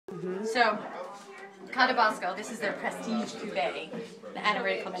So, Bosco, this is their prestige cuvée, the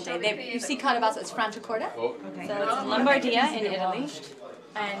Annamarie Clementi. You see Bosco, it's Franciacorta, so it's in Lombardia in Italy.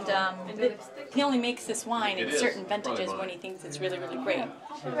 And he only makes this wine in certain vintages when he thinks it's really, really great,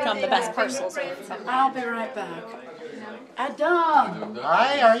 from the best parcels. I'll be right back. Adam!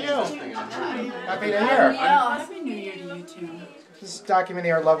 Hi, how are you? Happy New Year. Happy New Year to you too. Just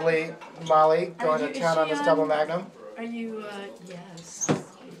documenting our lovely Molly going to town on this double Magnum. Are you, yes.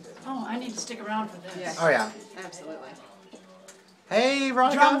 Oh, I need to stick around for this. Yes. Oh yeah. Absolutely. Hey,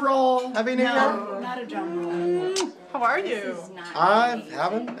 Veronica. Drum roll. Happy New Year. No, not a drum roll. How are you? I'm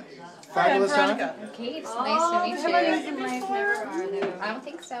having a fabulous time. Kate, nice to meet you. I don't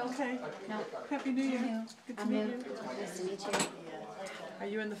think so. Okay. No. Happy New Year. Good to meet you. Nice to meet you. Are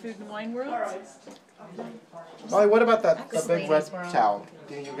you in the food and wine world? Molly, what about that This big red lady's world. towel?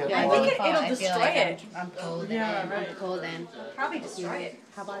 Did you get Yeah, I one? think it'll destroy it. I'm cold Yeah, in. right. I'm cold in. Probably destroy it.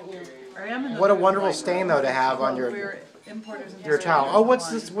 How about you? I am in the What a food and wonderful wine stain world. though to have on your We're importers and towel. distributors Oh, of what's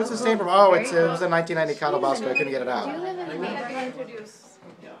wine. this? What's the stain from? Oh, it was a 1990 Cuvée Bosco. I couldn't get it Do you out. live in America?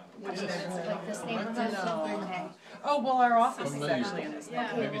 Like this neighborhood? Okay. Oh, well, our office is actually in this.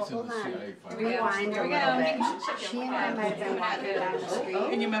 Okay, well, hold on. Rewind a little bit. She and I might have been walking down the street.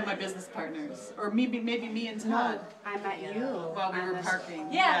 And you met my business partners. Or maybe me and Todd. I met you. While we were parking.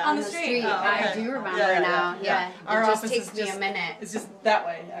 Yeah, On the street. I okay. do remember Yeah, now. yeah. Yeah. Our It just office takes is me a just- minute. It's just that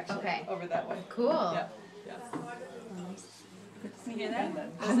way, actually. Okay. Over that way. Cool. Yeah. You hear that?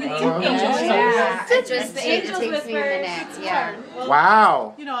 Yeah. It just The takes angels me a whisper. minute. Yeah.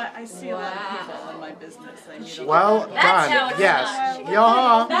 Wow. You know, I see a lot of people in my business. I meet a lot Well of That's how done. it's Yes. done.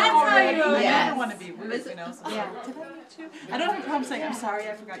 Yaha. That's how you I Yes. never want to be rude, you know. So Yeah. did I meet you? I don't have a problem saying I'm sorry,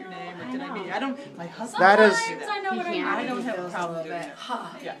 I forgot your name, or did I meet you? I don't. My husband. That is- Sometimes I know what I You mean. I can't. don't He have a feels problem little doing bit.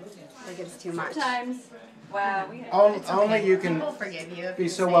 that. Yeah. Like it's too much. Sometimes. Wow. Only you can People forgive you. if be you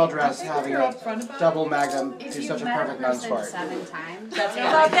so say- well dressed If having you're a upfront about it. double Magnum If do you've such a met perfect person non-sport. 7 times, That's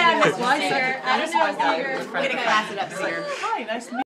About that, Miss Why Peter. second? I don't know if That's my you're guy. way to class it up, Peter. Hi, nice to meet you.